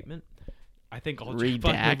my statement. I think all Jack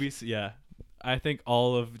Black Redact? movies. Yeah, I think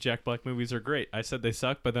all of Jack Black movies are great. I said they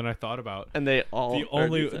suck, but then I thought about And they all the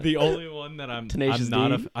only one that I'm Tenacious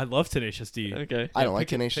not D? I love Tenacious D. Okay. I don't Yeah, like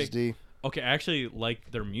pick it- Tenacious pick- D. Okay, I actually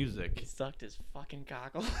like their music. He sucked his fucking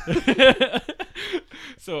cockle.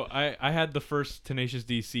 So I had the first Tenacious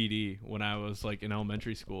D CD when I was like in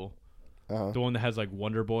elementary school. Uh-huh. The one that has like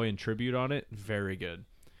Wonder Boy and tribute on it, very good.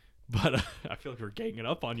 But I feel like we're ganging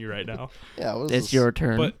up on you right now. Yeah, what is It's this? your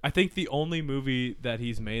turn. But I think the only movie that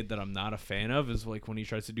he's made that I'm not a fan of is like when he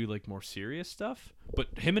tries to do like more serious stuff.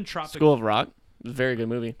 But him and Tropic School of Rock, very good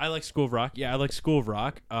movie. I like School of Rock. Yeah, I like School of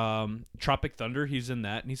Rock. Tropic Thunder, he's in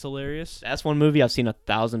that and he's hilarious. That's one movie I've seen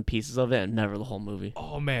 1,000 pieces of it and never the whole movie.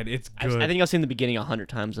 Oh man, it's I good. think I've seen the beginning 100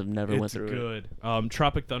 times. I've never went it's through it. good.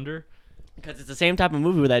 Tropic Thunder. Because it's the same type of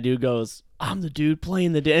movie where that dude goes, I'm the dude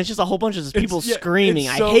playing the dude. And it's just a whole bunch of just It's- people yeah, screaming.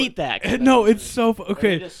 it's I so- hate that. No, it's so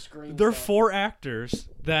okay. just scream There are stuff. 4 actors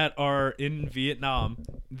that are in Vietnam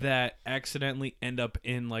that accidentally end up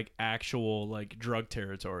in like actual like drug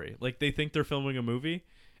territory. Like they think they're filming a movie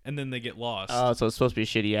and then they get lost. Oh, so it's supposed to be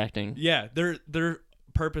shitty acting. Yeah, they're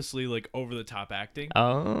purposely like over the top acting.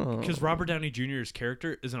 Oh. Because Robert Downey Jr.'s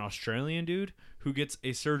character is an Australian dude who gets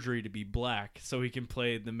a surgery to be black so he can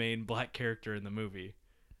play the main black character in the movie.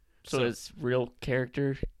 So his real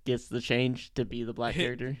character gets the change to be the black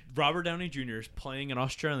character? Robert Downey Jr. is playing an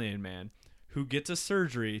Australian man who gets a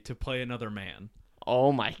surgery to play another man.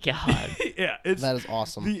 Oh my god. Yeah, it's That is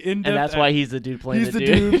awesome. the in-depth. And that's why he's the dude playing he's the the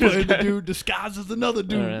dude. dude playing the dude disguised as another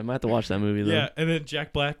dude. Alright, I might have to watch that movie though. Yeah, and then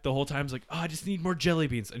Jack Black the whole time's like, oh, I just need more jelly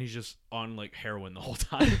beans, and he's just on like heroin the whole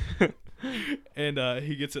time. And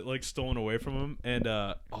he gets it like stolen away from him, and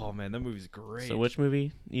oh man, that movie's great. So which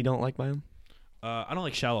movie you don't like by him? I don't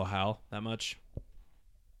like Shallow Hal that much.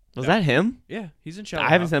 Was that him? Yeah, he's in Shallow. I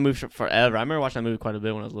haven't Hal. seen that movie forever. I remember watching that movie quite a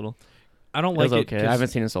bit when I was little. I don't It was like okay. it. I 'cause haven't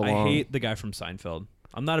seen it in so long. I hate the guy from Seinfeld.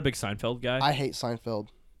 I'm not a big Seinfeld guy. I hate Seinfeld.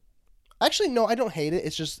 Actually, no, I don't hate it.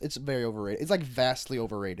 It's very overrated. It's like vastly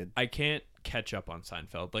overrated. I can't catch up on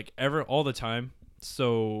Seinfeld like all the time.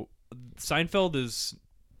 So Seinfeld is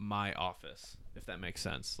my Office, if that makes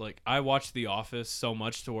sense. Like I watch The Office so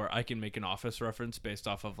much to where I can make an Office reference based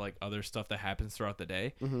off of like other stuff that happens throughout the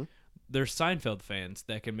day. Mhm. There's Seinfeld fans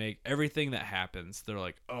that can make everything that happens. They're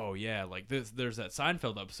like, oh yeah, like there's that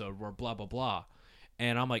Seinfeld episode where blah blah blah,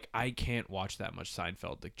 and I'm like, I can't watch that much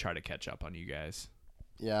Seinfeld to try to catch up on you guys.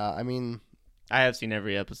 Yeah, I mean, I have seen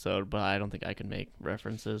every episode, but I don't think I can make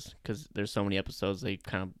references because there's so many episodes they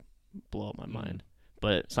kind of blow up my mind.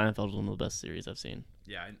 But Seinfeld is one of the best series I've seen.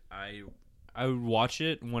 Yeah, I would watch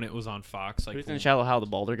it when it was on Fox. Like Who's in Shallow Hal, the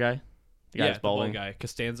balder guy? The guy's yeah, the balding. bald guy,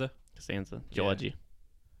 Costanza. Costanza. Georgie.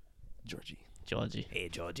 Georgie. Hey,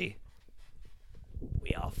 Georgie.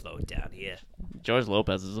 We all float down here. George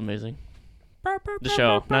Lopez is amazing. The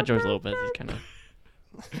show, not George Lopez. He's kind of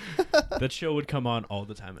That show would come on all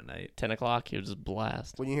the time at night. 10 o'clock. He would just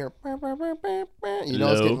blast. When you hear, you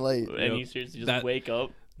know it's getting late. And you seriously just That- wake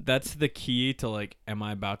up. That's the key to like, am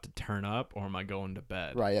I about to turn up or am I going to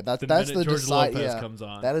bed? Right, yeah, that's minute the George decide. Lopez Yeah, comes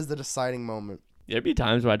on. that is the deciding moment. There'd be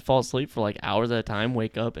times where I'd fall asleep for like hours at a time,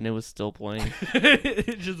 wake up, and it was still playing.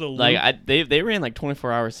 It's just a loop. Like they ran like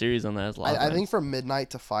 24-hour series on that. As I think from midnight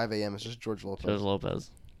to 5 a.m. it's just George Lopez. George Lopez.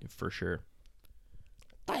 for sure.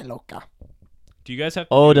 Die loca. Do you guys have?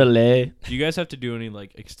 Odele. Do you guys have to do any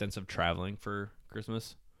like extensive traveling for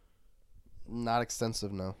Christmas? Not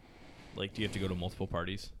extensive, no. Like, do you have to go to multiple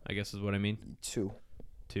parties? I guess is what I mean. 2.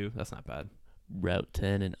 Two. That's not bad. Route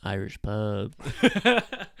 10 and Irish pub.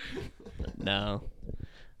 No.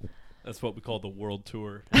 That's what we call the world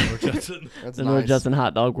tour. North Judson. That's The nice. North Justin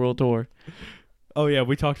Hot Dog World Tour. Oh yeah,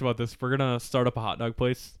 we talked about this. We're gonna start up a hot dog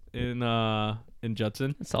place in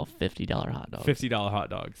Judson. It's all $50 hot dogs. $50 hot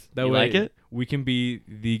dogs. That You way like it? we can be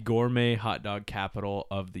the gourmet hot dog capital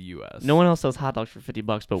of the U.S. No one else sells hot dogs for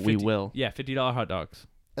 $50, but we 50 will. Yeah, $50 hot dogs.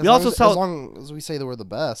 As We long also as, sell- as long as we say that we're the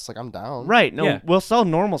best, like I'm down. Right. No, Yeah. we'll sell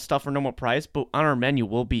normal stuff for normal price, but on our menu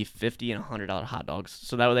will be $50 and $100 hot dogs.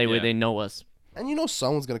 So that way Yeah. they know us. And you know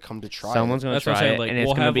someone's gonna come to try. Someone's it. going to That's what I'm try saying, it, like, and it's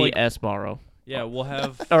we'll going to have, be like- S Barrow. Yeah, we'll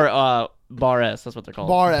have Or Bar S, that's what they're called.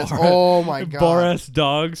 Bar S. Oh my god. bar ass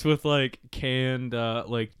dogs with like canned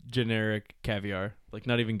like generic caviar, like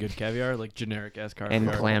not even good caviar, like generic ass caviar. And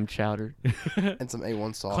clam chowder. And some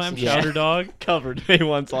A1 sauce. Clam Yeah. chowder dog Covered in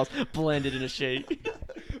A1 sauce, blended in a shake.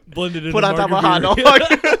 blended in Put a on top of a hot dog.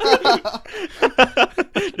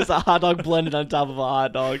 Just a hot dog blended on top of a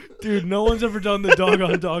hot dog. Dude, no one's ever done the dog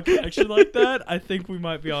on dog connection like that. I think we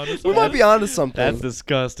might be honest. We might be onto something. That's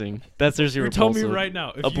disgusting. That's seriously You're telling me repulsive. right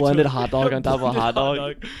now. If A you blended took hot dog on top of a blended hot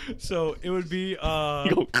dog? So it would be You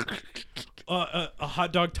go, a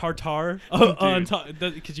hot dog tartare Oh, on top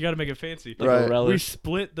because you got to make it fancy. like Right. a We relish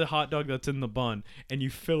split the hot dog that's in the bun and you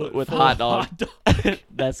fill it with full hot of dog. hot dog.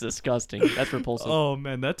 That's disgusting. That's repulsive. Oh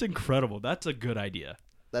man, that's incredible. That's a good idea.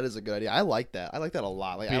 That is a good idea. I like that. I like that a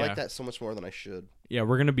lot. Like I Yeah. like that so much more than I should. Yeah,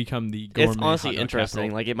 we're gonna become the gourmet. It's honestly hot dog interesting.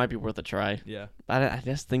 capital. Like it might be worth a try. Yeah, I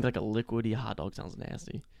just think like a liquidy hot dog sounds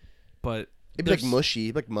nasty. but It'd be like There's-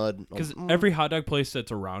 mushy, like mud. because Mm. every hot dog place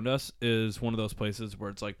that's around us is one of those places where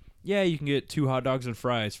it's like, yeah, you can get 2 hot dogs and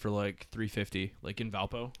fries for like $3.50, like in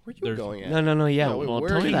Valpo. Where you there's- going at? No, yeah. No, well, where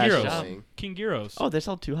tell are me you that Gyros. shop. going? King Gyros. Oh, they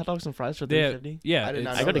sell 2 hot dogs and fries for They- $3.50. yeah, I did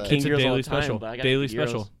not it's, know I go to that. King it's a Gyros all daily the time, special. but I got Daily Gyros.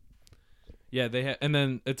 special. Yeah, and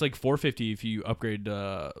then it's like $4.50 if you upgrade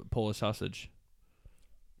Polish sausage.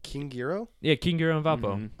 King Gyro? Yeah, King Gyro in Valpo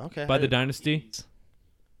Mhm. Okay. by I the didn't- Dynasty.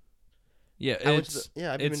 Yeah, I went to it's the,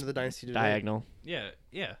 yeah, I've been it's to the Dynasty today. Diagonal. yeah.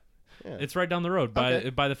 Yeah. It's right down the road Okay.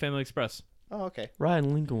 by the Family Express. Oh, okay. Right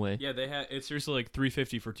in Lincoln Way. Yeah, they had it's seriously like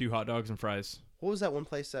 $3.50 for 2 hot dogs and fries. What was that one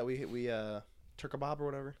place that we Turkabob or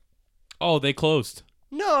whatever? Oh, they closed.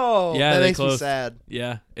 No. Yeah, that they makes me closed. sad.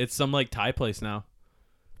 Yeah, it's some like Thai place now.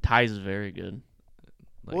 Thai's is very good.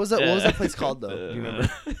 What was that? What was that place called though? You remember?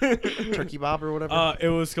 Turkey Bob or whatever. It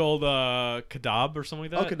was called Kadab or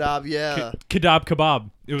something like Oh, that. Kadab, yeah. Kadab kebab.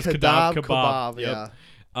 It was Kadab kebab.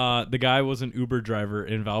 yeah. The guy was an Uber driver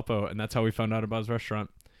in Valpo, and that's how we found out about his restaurant.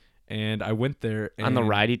 And I went there. And On the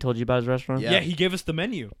ride, he told you about his restaurant? Yeah. Yeah, he gave us the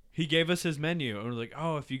menu. He gave us his menu, and we're like,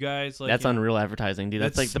 "Oh, if you guys like." That's you know- unreal advertising, dude.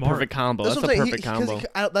 That's That's like the smart. perfect combo. That's what the I'm saying. perfect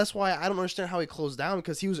combo. That's why I don't understand how he closed down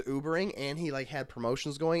because he was Ubering and he like had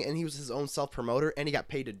promotions going and he was his own self promoter and he got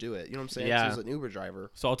paid to do it. You know what I'm saying? Yeah. So he was an Uber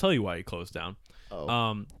driver. So I'll tell you why he closed down.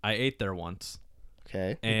 Oh. I ate there once,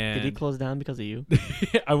 Okay. and Did he close down because of you?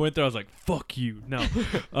 I went there. I was like, "Fuck you!" No.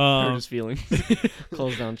 Or just feelings?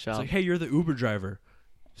 Close down It's shop. like, hey, you're the Uber driver.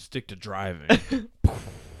 Stick to driving.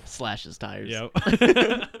 Slash his tires. Yep.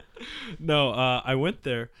 No, I went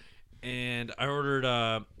there and I ordered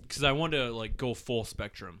because I wanted to like go full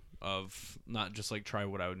spectrum of not just like try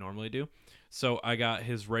what I would normally do. So I got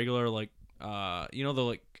his regular like you know the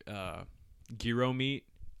like gyro meat.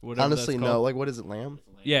 Whatever Honestly, that's no. called. Like, what is it, lamb?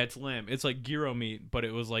 Yeah, it's lamb. It's like gyro meat, but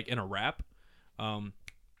it was like in a wrap.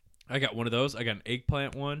 I got one of those. I got an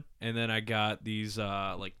eggplant one, and then I got these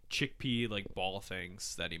like chickpea like ball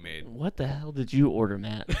things that he made. What the hell did you order,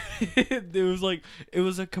 Matt? It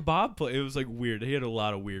was a kebab place. It was like weird. He had a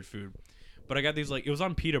lot of weird food. But I got these like it was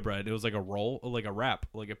on pita bread. It was like a roll, like a wrap,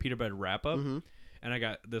 like a pita bread wrap up. Mm-hmm. And I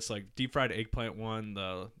got this like deep fried eggplant one.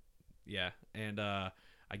 And I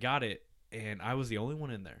got it, and I was the only one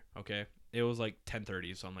in there. Okay, it was like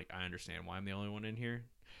 10:30, so I'm like, I understand why I'm the only one in here.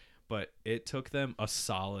 But it took them a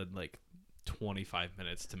solid like 25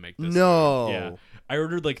 minutes to make this. No. Food. Yeah, I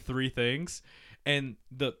ordered like 3 things, and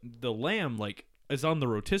the lamb like is on the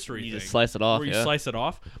rotisserie You thing. just slice it off. Where you Yeah. slice it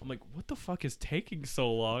off. I'm like, what the fuck is taking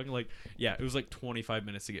so long? Like, yeah, it was like 25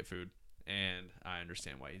 minutes to get food, and I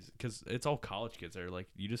understand why because it's all college kids there. Like,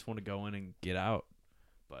 you just want to go in and get out.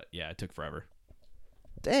 But yeah, it took forever.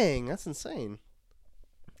 Dang, that's insane.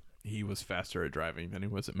 He was faster at driving than he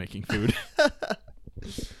was at making food.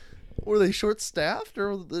 Were they short-staffed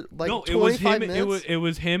or like no, 25 it was him. minutes? It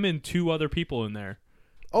was him and 2 other people in there.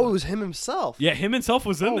 Oh, it was him himself. Yeah, him himself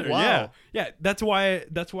was in Oh, there. wow. Yeah. That's why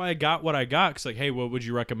I got what I got. Cause like, hey, what would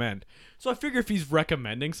you recommend? So I figure if he's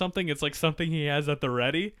recommending something, it's like something he has at the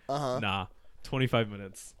ready. Uh-huh. Nah, 25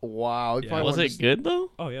 minutes. Wow. he Yeah. probably Was wanted it to- good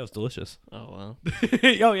though? Oh yeah, it was delicious. Oh well.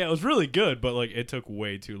 Oh yeah, it was really good, but like it took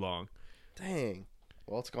way too long. Dang.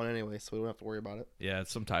 Well, it's gone anyway, so we don't have to worry about it. Yeah,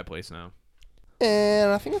 it's some Thai place now. And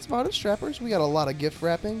I think that's about it, Strappers. We got a lot of gift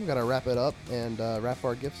wrapping. We got to wrap it up and wrap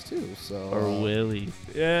our gifts too. So, Or Willie.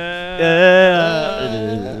 Yeah.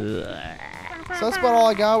 so that's about all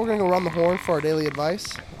I got. We're gonna go run the horn for our daily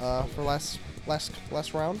advice for last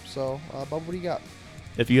round. So, Bub, what do you got?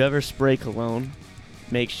 If you ever spray cologne,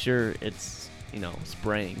 make sure it's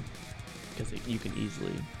spraying, because you can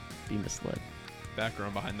easily be misled.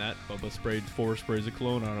 Background behind that: Bubba sprayed 4 sprays of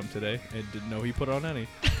cologne on him today, and didn't know he put on any.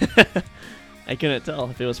 I couldn't tell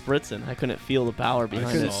if it was spritzing. I couldn't feel the power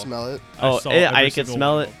behind Couldn't it. smell it. Oh, saw yeah, every I could single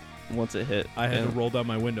smell one it of them. once it hit. I had Yeah. to roll down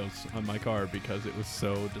my windows on my car because it was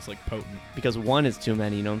so just like potent. Because 1 is too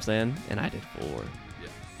many, you know what I'm saying? And I did 4. Yeah,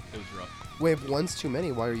 it was rough. Wait, if one's too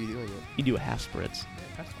many, why are you doing it? You do a half spritz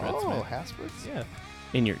Oh, half spritz? Yeah,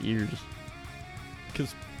 in your ears.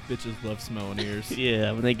 because bitches love smelling ears.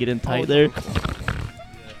 Yeah, when they get in Oh, tight there.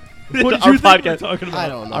 What did Our you think we were podcast- talking about? I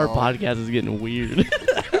don't know. Our podcast is getting weird.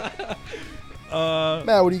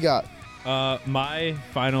 Matt, what do you got? My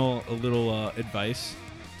final little advice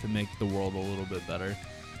to make the world a little bit better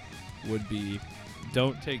would be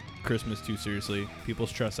don't take Christmas too seriously. People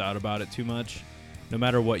stress out about it too much. No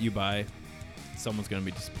matter what you buy, someone's going to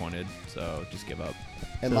be disappointed. So just give up.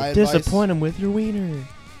 And So my advice, disappoint them with your wiener.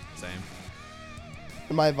 Same.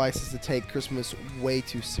 my advice is to take Christmas way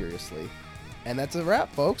too seriously. And that's a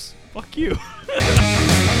wrap, folks. Fuck you.